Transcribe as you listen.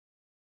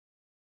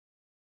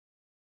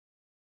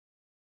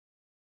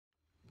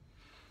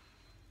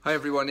Hi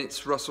everyone,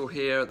 it's Russell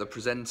here, the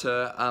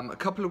presenter. A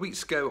couple of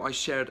weeks ago I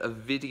shared a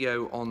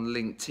video on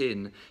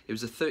LinkedIn. It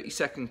was a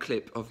 30-second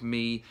clip of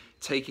me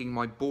taking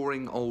my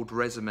boring old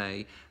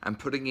resume and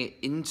putting it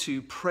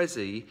into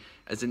Prezi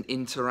as an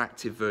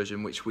interactive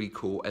version, which we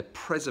call a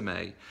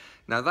Prezume.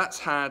 Now that's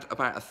had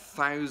about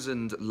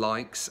 1,000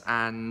 likes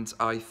and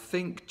I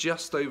think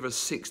just over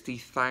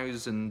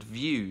 60,000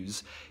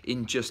 views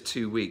in just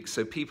 2 weeks.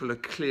 So people are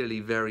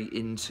clearly very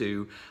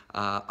into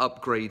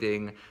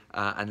upgrading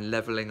and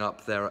leveling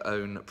up their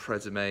own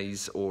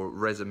presumes or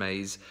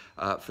resumes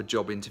for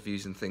job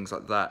interviews and things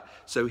like that.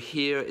 So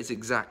here is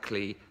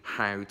exactly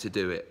how to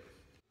do it.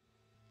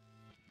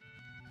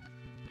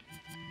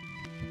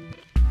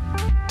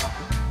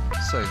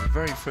 So the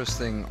very first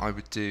thing I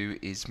would do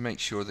is make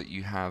sure that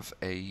you have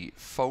a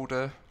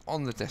folder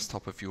on the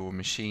desktop of your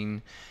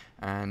machine,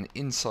 and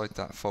inside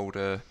that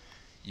folder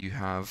you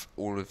have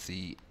all of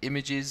the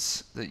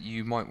images that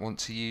you might want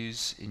to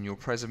use in your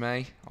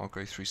Prezume. I'll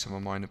go through some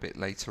of mine a bit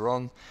later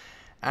on,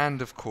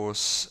 and of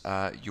course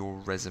your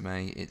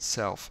resume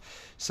itself.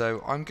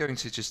 So I'm going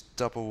to just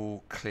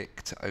double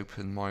click to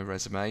open my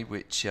resume,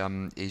 which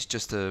is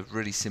just a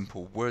really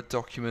simple Word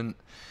document.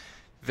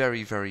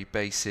 Very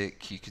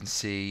basic. You can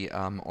see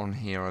on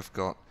here I've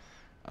got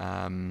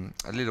a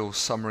little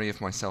summary of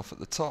myself at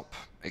the top,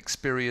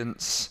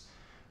 experience,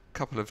 a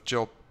couple of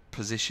job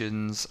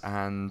positions,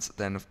 and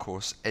then of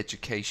course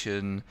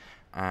education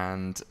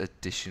and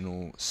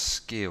additional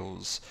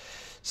skills.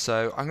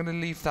 So I'm going to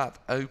leave that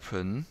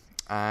open,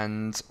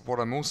 and what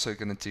I'm also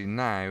going to do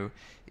now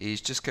is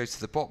just go to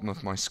the bottom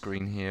of my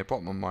screen here,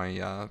 bottom of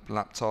my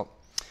laptop,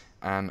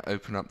 and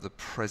open up the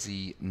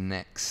Prezi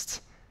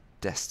Next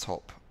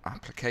desktop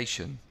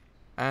application.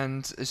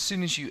 And as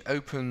soon as you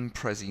open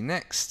Prezi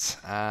Next,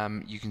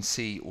 you can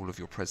see all of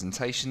your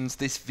presentations.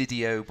 This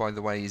video, by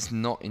the way, is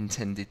not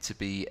intended to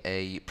be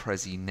a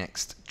Prezi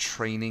Next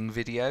training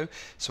video,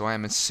 so I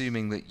am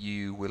assuming that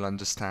you will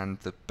understand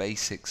the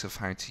basics of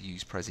how to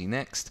use Prezi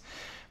Next.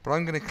 But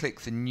I'm going to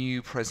click the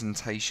new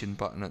presentation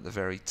button at the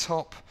very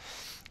top,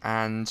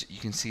 and you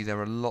can see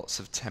there are lots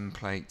of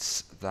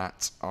templates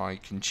that I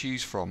can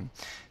choose from.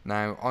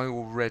 Now I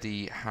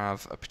already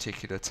have a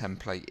particular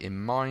template in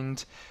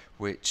mind,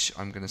 which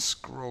I'm going to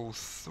scroll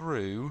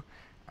through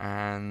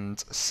and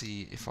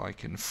see if I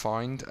can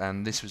find,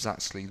 and this was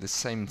actually the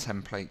same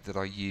template that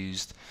I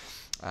used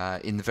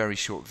in the very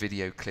short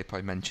video clip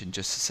I mentioned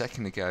just a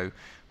second ago,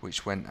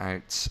 which went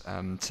out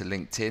to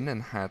LinkedIn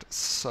and had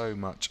so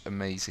much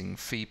amazing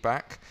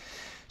feedback.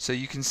 So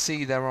you can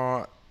see there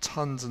are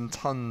tons and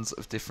tons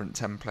of different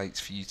templates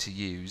for you to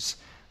use.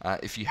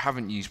 If you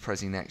haven't used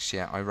Prezi Next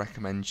yet, I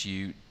recommend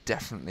you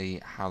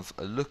definitely have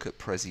a look at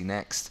Prezi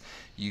Next.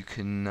 You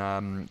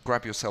can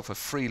grab yourself a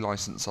free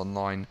license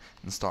online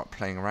and start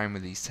playing around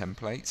with these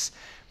templates.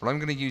 But I'm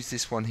going to use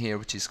this one here,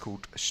 which is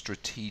called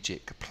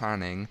Strategic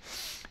Planning.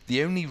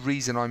 The only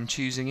reason I'm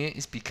choosing it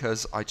is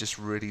because I just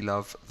really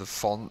love the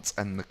font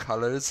and the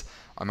colors.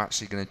 I'm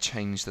actually going to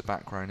change the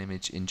background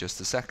image in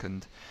just a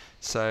second.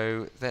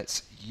 So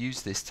let's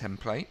use this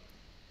template,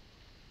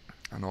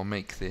 and I'll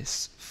make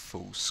this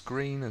full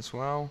screen as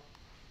well.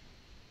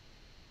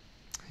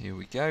 Here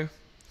we go.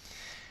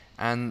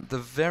 And the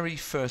very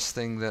first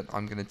thing that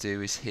I'm going to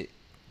do is hit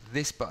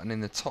this button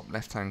in the top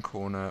left hand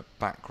corner,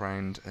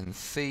 background and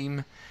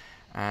theme,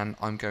 and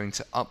I'm going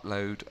to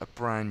upload a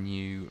brand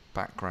new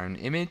background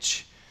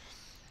image.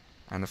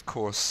 And of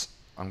course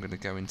I'm going to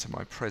go into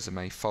my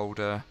Prezume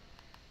folder,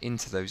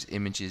 into those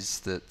images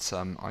that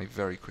I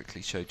very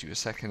quickly showed you a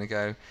second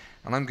ago,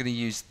 and I'm going to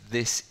use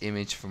this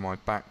image for my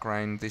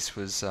background. This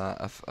was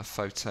a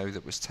photo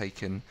that was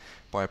taken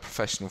by a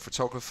professional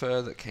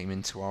photographer that came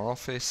into our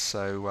office,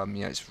 so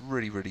yeah, it's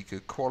really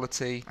good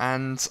quality,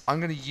 and I'm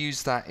going to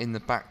use that in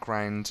the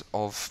background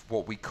of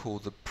what we call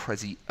the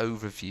Prezi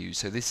overview.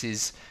 So this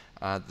is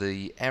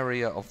the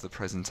area of the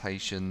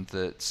presentation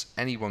that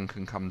anyone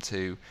can come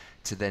to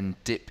then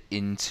dip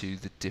into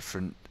the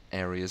different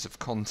areas of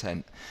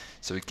content.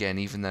 So again,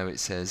 even though it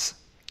says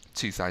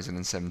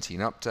 2017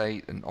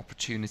 update and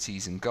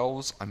opportunities and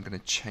goals, I'm going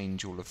to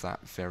change all of that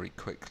very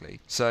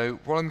quickly. So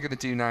what I'm going to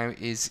do now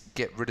is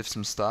get rid of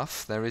some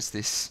stuff. There is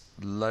this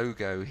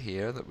logo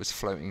here that was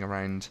floating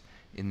around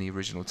in the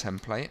original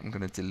template. I'm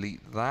going to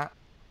delete that.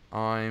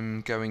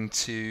 I'm going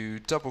to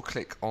double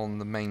click on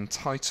the main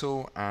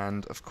title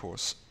and of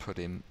course put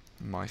in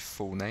my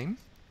full name.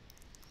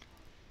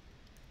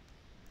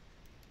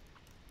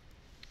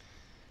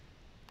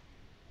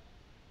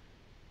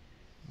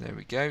 There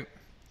we go,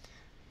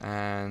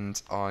 and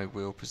I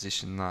will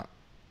position that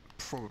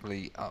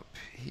probably up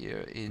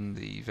here in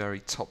the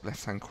very top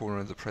left hand corner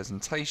of the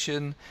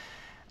presentation.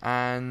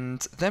 And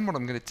then what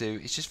I'm going to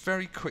do is just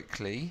very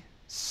quickly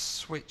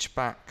switch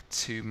back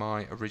to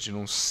my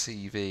original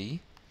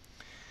CV,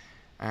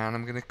 and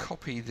I'm going to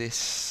copy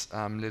this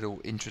little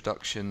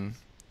introduction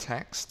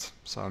text.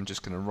 So I'm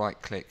just going to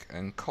right click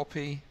and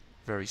copy,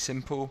 very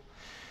simple,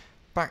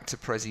 back to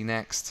Prezi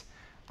Next.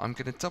 I'm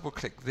going to double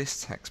click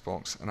this text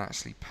box and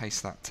actually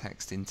paste that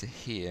text into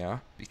here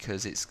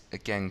because it's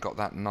again got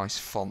that nice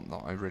font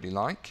that I really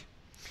like.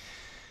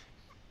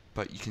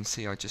 but you can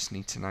see I just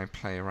need to now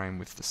play around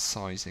with the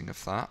sizing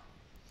of that.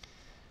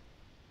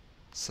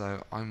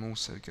 So I'm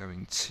also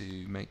going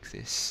to make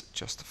this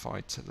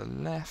justified to the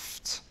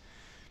left,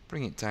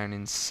 bring it down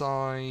in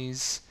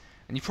size,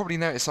 and you probably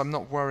notice I'm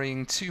not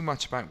worrying too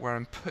much about where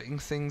I'm putting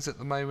things at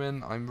the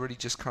moment. I'm really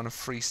just kind of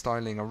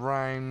freestyling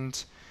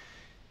around,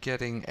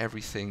 getting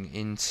everything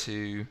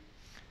into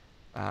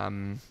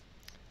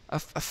a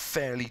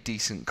fairly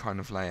decent kind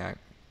of layout.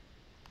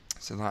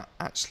 So that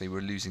actually we're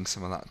losing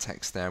some of that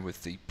text there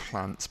with the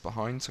plants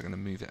behind, so I'm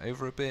going to move it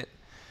over a bit.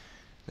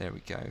 There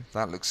we go.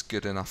 That looks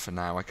good enough for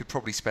now. I could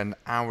probably spend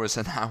hours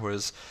and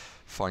hours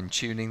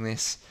fine-tuning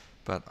this,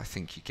 but I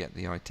think you get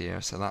the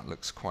idea. So that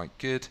looks quite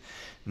good.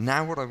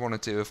 Now what I want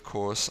to do, of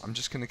course, I'm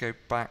just going to go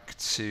back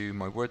to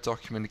my Word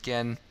document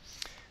again.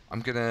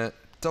 I'm going to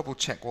double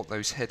check what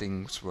those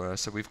headings were.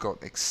 So we've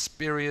got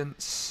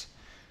experience,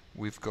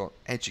 we've got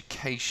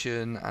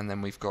education, and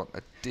then we've got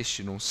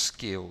additional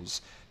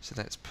skills. So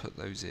let's put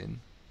those in.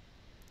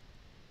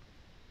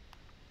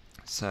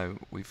 So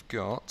we've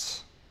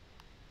got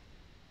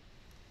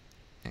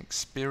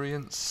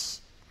experience,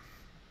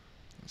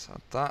 let's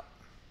add that,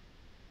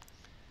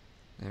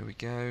 there we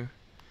go,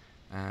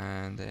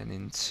 and then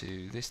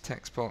into this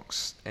text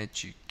box,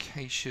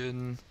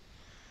 education,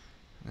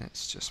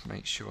 let's just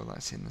make sure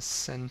that's in the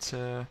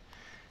center,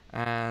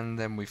 and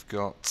then we've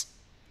got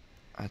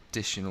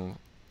additional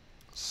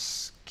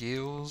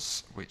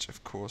skills, which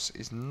of course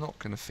is not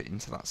going to fit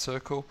into that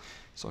circle,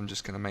 so I'm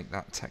just going to make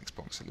that text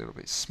box a little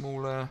bit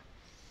smaller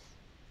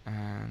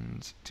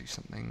and do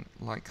something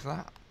like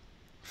that.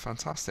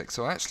 Fantastic.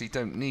 So I actually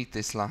don't need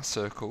this last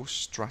circle,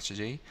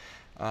 strategy.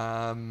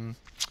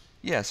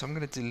 Yeah, so I'm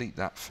going to delete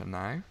that for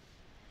now.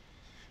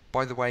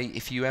 By the way,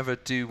 if you ever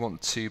do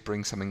want to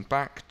bring something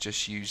back,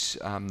 just use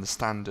the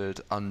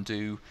standard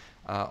undo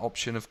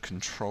option of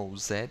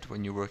Control-Z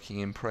when you're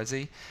working in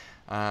Prezi.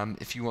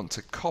 If you want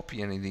to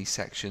copy any of these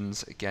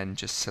sections, again,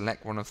 just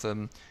select one of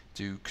them,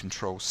 do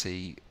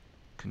Control-C,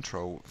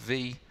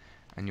 Control-V,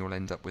 and you'll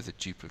end up with a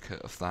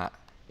duplicate of that,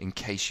 in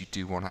case you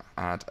do want to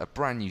add a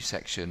brand new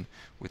section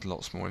with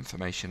lots more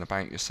information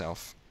about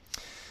yourself.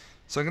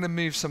 So I'm going to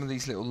move some of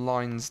these little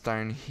lines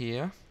down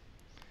here,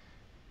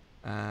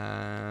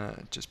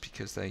 just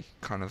because they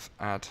kind of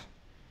add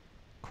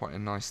quite a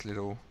nice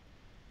little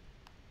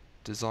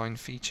design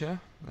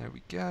feature. There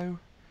we go.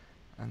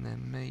 And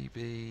then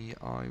maybe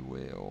I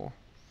will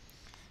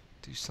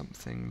do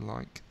something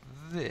like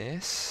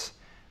this,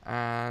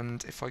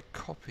 and if I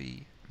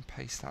copy and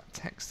paste that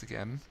text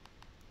again,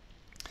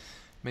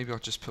 maybe I'll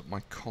just put my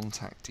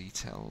contact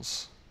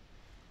details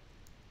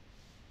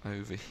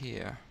over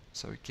here.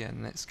 So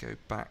again, let's go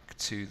back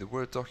to the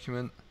Word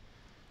document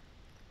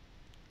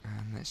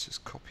and let's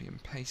just copy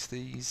and paste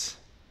these.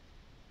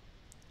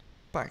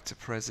 Back to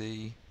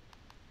Prezi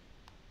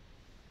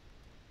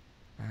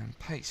and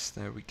paste.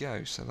 There we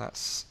go. So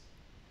that's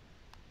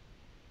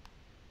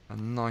a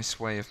nice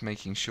way of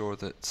making sure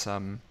that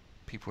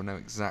people know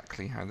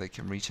exactly how they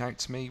can reach out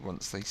to me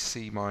once they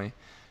see my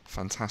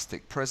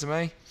fantastic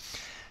Prezume.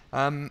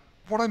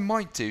 What I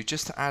might do,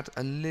 just to add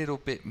a little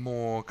bit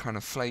more kind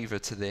of flavor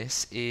to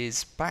this,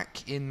 is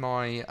back in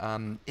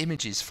my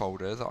images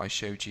folder that I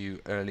showed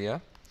you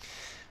earlier,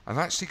 I've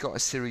actually got a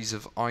series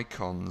of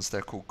icons.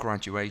 They're called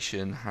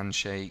graduation,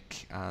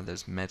 handshake,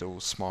 there's medal,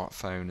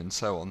 smartphone, and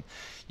so on.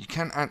 You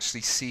can't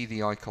actually see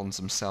the icons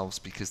themselves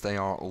because they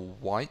are all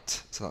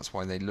white, so that's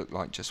why they look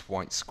like just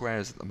white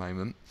squares at the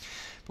moment.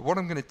 But what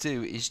I'm going to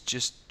do is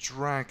just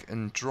drag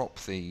and drop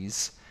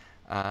these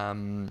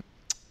into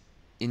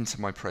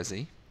my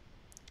Prezi,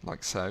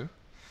 like so.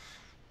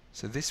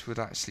 So this would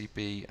actually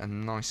be a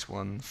nice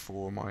one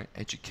for my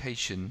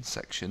education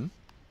section.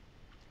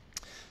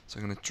 So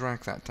I'm going to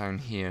drag that down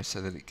here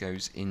so that it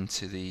goes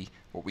into the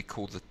what we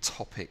call the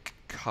topic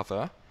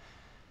cover.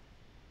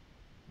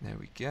 There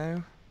we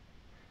go.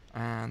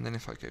 And then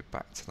if I go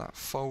back to that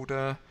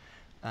folder,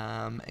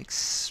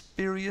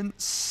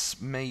 experience,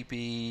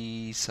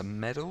 maybe some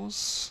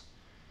medals.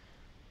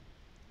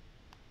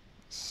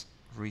 Let's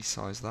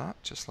resize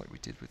that just like we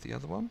did with the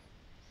other one.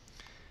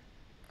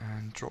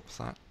 And drop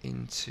that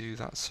into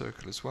that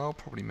circle as well.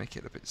 Probably make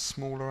it a bit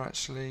smaller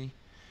actually.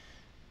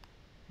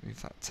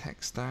 Move that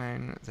text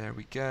down, there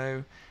we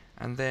go.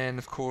 And then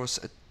of course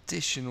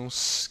additional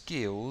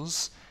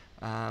skills,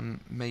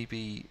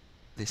 maybe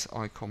this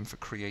icon for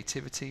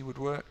creativity would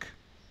work.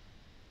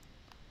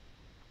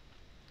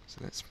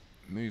 So let's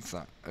move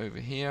that over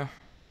here,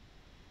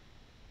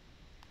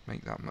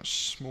 make that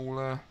much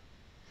smaller.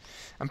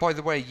 And by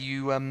the way,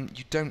 you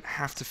don't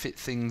have to fit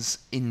things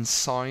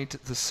inside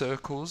the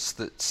circles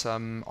that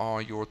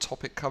are your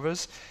topic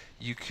covers.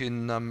 You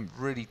can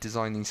really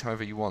design these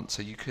however you want.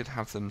 So you could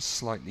have them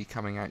slightly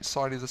coming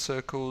outside of the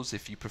circles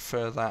if you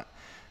prefer that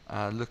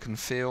look and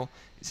feel.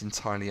 It's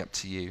entirely up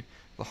to you.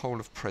 The whole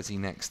of Prezi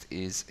Next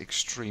is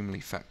extremely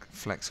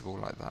flexible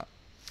like that.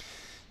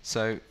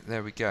 So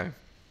there we go.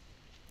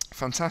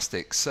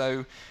 Fantastic.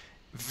 So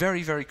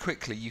very, very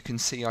quickly you can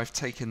see I've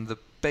taken the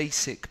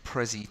basic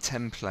Prezi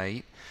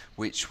template,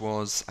 which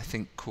was, I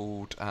think,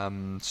 called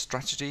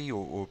strategy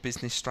or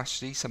business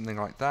strategy, something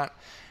like that,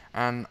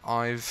 and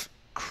I've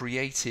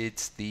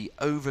created the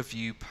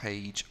overview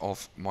page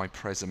of my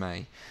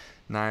Prezume.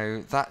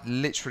 Now that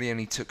literally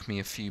only took me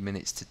a few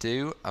minutes to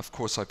do. Of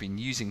course, I've been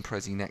using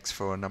Prezi Next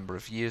for a number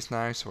of years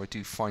now, so I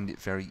do find it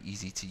very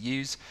easy to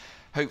use.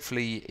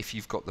 Hopefully, if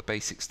you've got the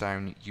basics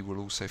down, you will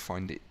also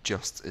find it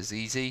just as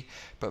easy.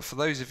 But for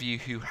those of you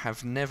who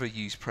have never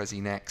used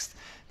Prezi Next,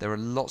 there are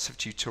lots of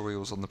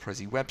tutorials on the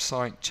Prezi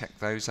website. Check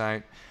those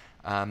out,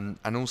 and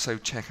also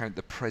check out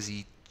the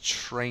Prezi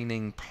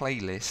training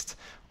playlist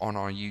on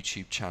our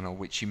YouTube channel,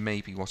 which you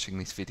may be watching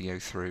this video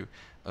through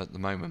at the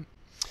moment.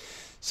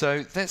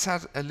 So let's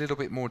add a little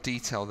bit more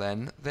detail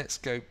then. Let's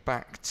go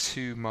back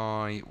to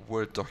my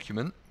Word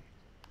document.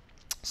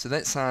 So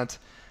let's add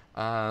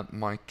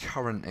my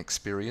current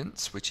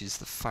experience, which is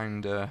the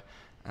founder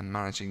and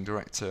managing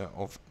director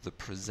of the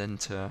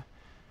Prezenter.com.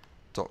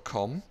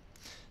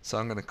 So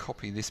I'm going to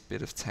copy this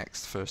bit of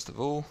text first of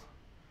all.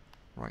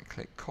 Right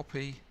click,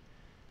 copy,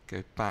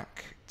 go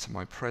back to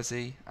my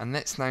Prezi, and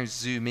let's now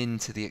zoom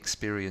into the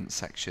experience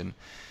section.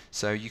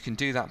 So you can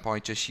do that by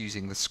just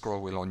using the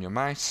scroll wheel on your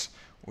mouse,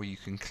 or you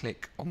can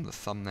click on the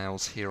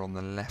thumbnails here on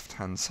the left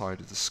hand side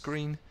of the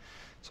screen.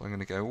 So I'm going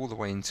to go all the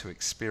way into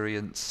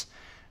experience,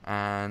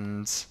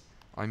 and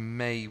I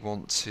may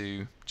want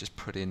to just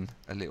put in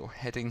a little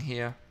heading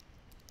here,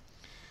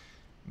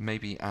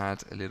 maybe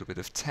add a little bit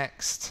of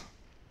text.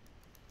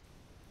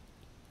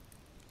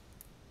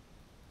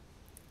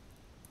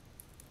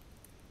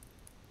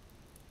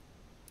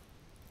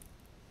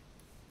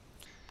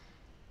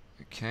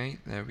 Okay,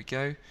 there we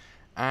go.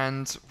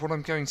 And what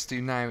I'm going to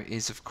do now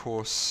is, of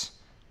course,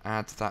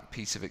 add that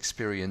piece of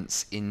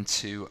experience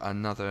into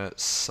another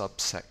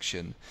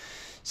subsection.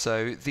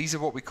 So these are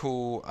what we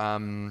call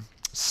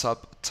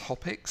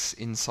subtopics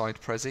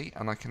inside Prezi,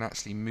 and I can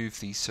actually move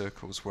these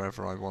circles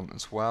wherever I want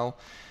as well.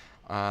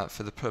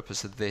 For the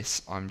purpose of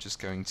this, I'm just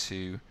going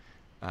to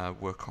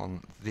work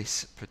on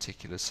this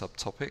particular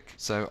subtopic.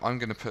 So I'm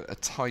going to put a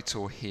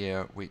title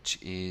here which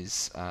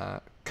is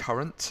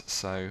current,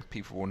 so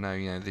people will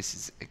know,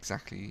 this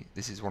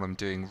is what I'm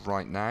doing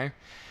right now.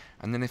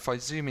 And then if I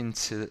zoom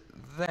into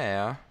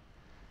there,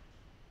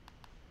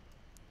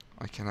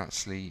 I can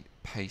actually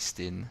paste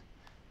in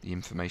the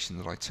information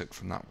that I took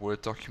from that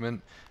Word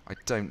document. I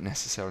don't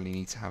necessarily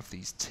need to have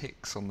these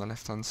ticks on the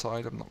left hand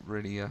side. I'm not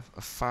really a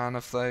fan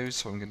of those,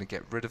 so I'm going to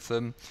get rid of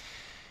them.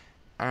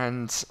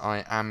 And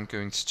I am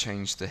going to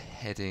change the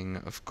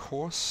heading, of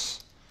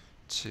course,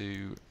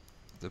 to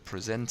the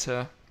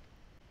Prezenter.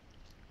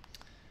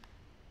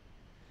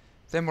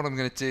 Then what I'm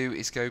going to do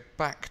is go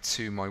back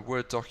to my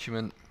Word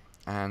document,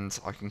 and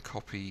I can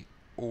copy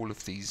all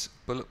of these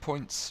bullet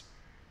points.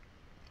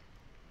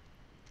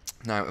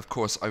 Now, of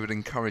course, I would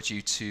encourage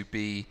you to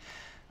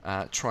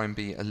try and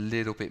be a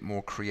little bit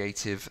more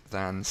creative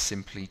than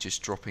simply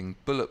just dropping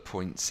bullet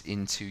points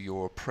into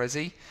your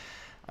Prezi.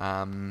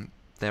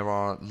 There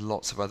are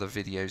lots of other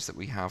videos that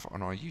we have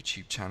on our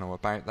YouTube channel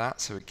about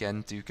that, so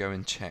again, do go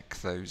and check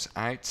those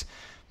out.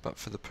 But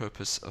for the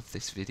purpose of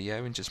this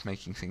video and just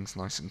making things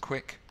nice and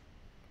quick,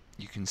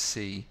 you can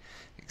see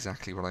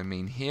exactly what I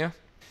mean here.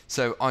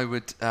 So I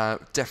would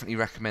definitely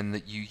recommend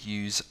that you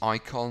use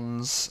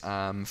icons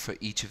for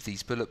each of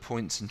these bullet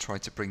points and try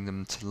to bring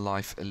them to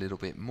life a little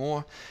bit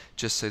more,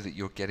 just so that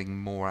you're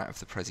getting more out of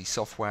the Prezi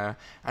software,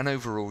 and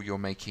overall you're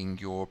making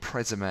your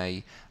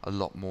Prezume a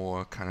lot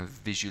more kind of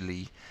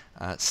visually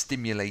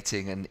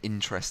stimulating and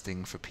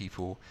interesting for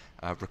people,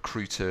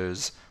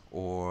 recruiters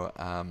or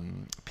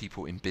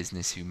people in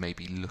business who may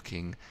be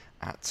looking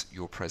at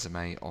your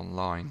Prezume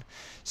online.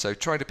 So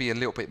try to be a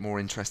little bit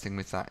more interesting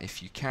with that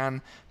if you can,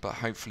 but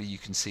hopefully you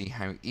can see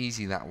how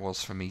easy that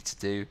was for me to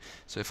do.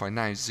 So if I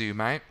now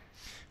zoom out,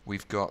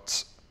 we've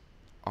got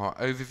our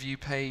overview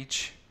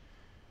page.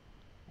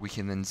 We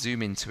can then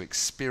zoom into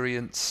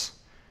experience.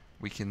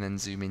 We can then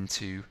zoom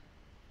into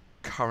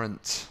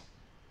current,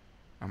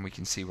 and we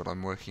can see what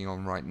I'm working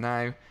on right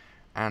now.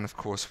 And of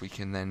course we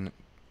can then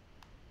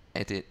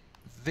edit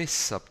this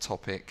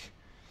subtopic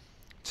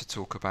to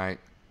talk about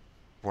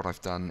what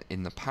I've done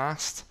in the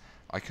past.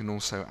 I can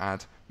also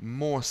add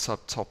more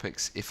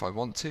subtopics if I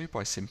want to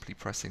by simply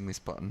pressing this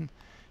button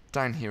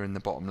down here in the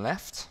bottom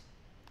left,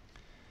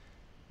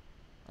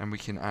 and we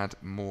can add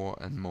more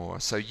and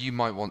more. So you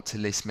might want to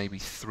list maybe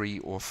 3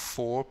 or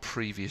 4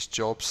 previous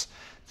jobs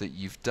that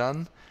you've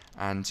done,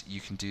 and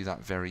you can do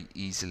that very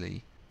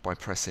easily by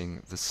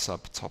pressing the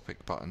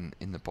subtopic button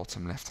in the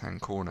bottom left hand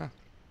corner.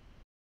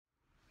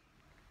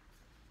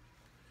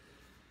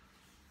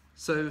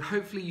 So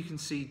hopefully you can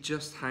see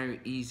just how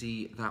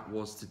easy that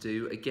was to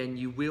do. Again,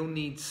 you will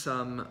need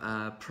some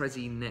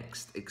Prezi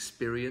Next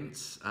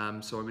experience,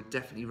 so I would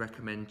definitely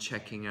recommend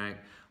checking out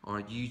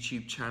our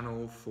YouTube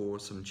channel for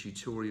some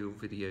tutorial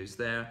videos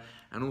there,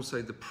 and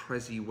also the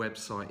Prezi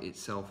website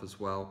itself as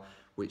well,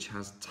 which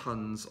has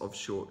tons of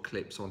short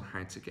clips on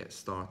how to get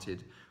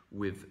started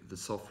with the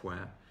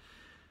software.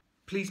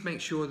 Please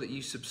make sure that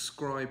you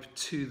subscribe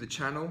to the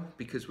channel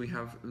because we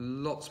have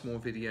lots more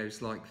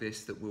videos like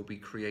this that we'll be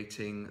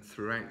creating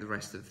throughout the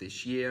rest of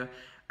this year,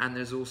 and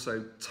there's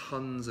also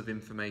tons of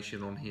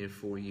information on here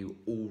for you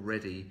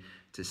already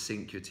to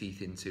sink your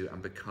teeth into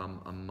and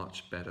become a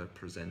much better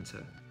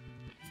presenter.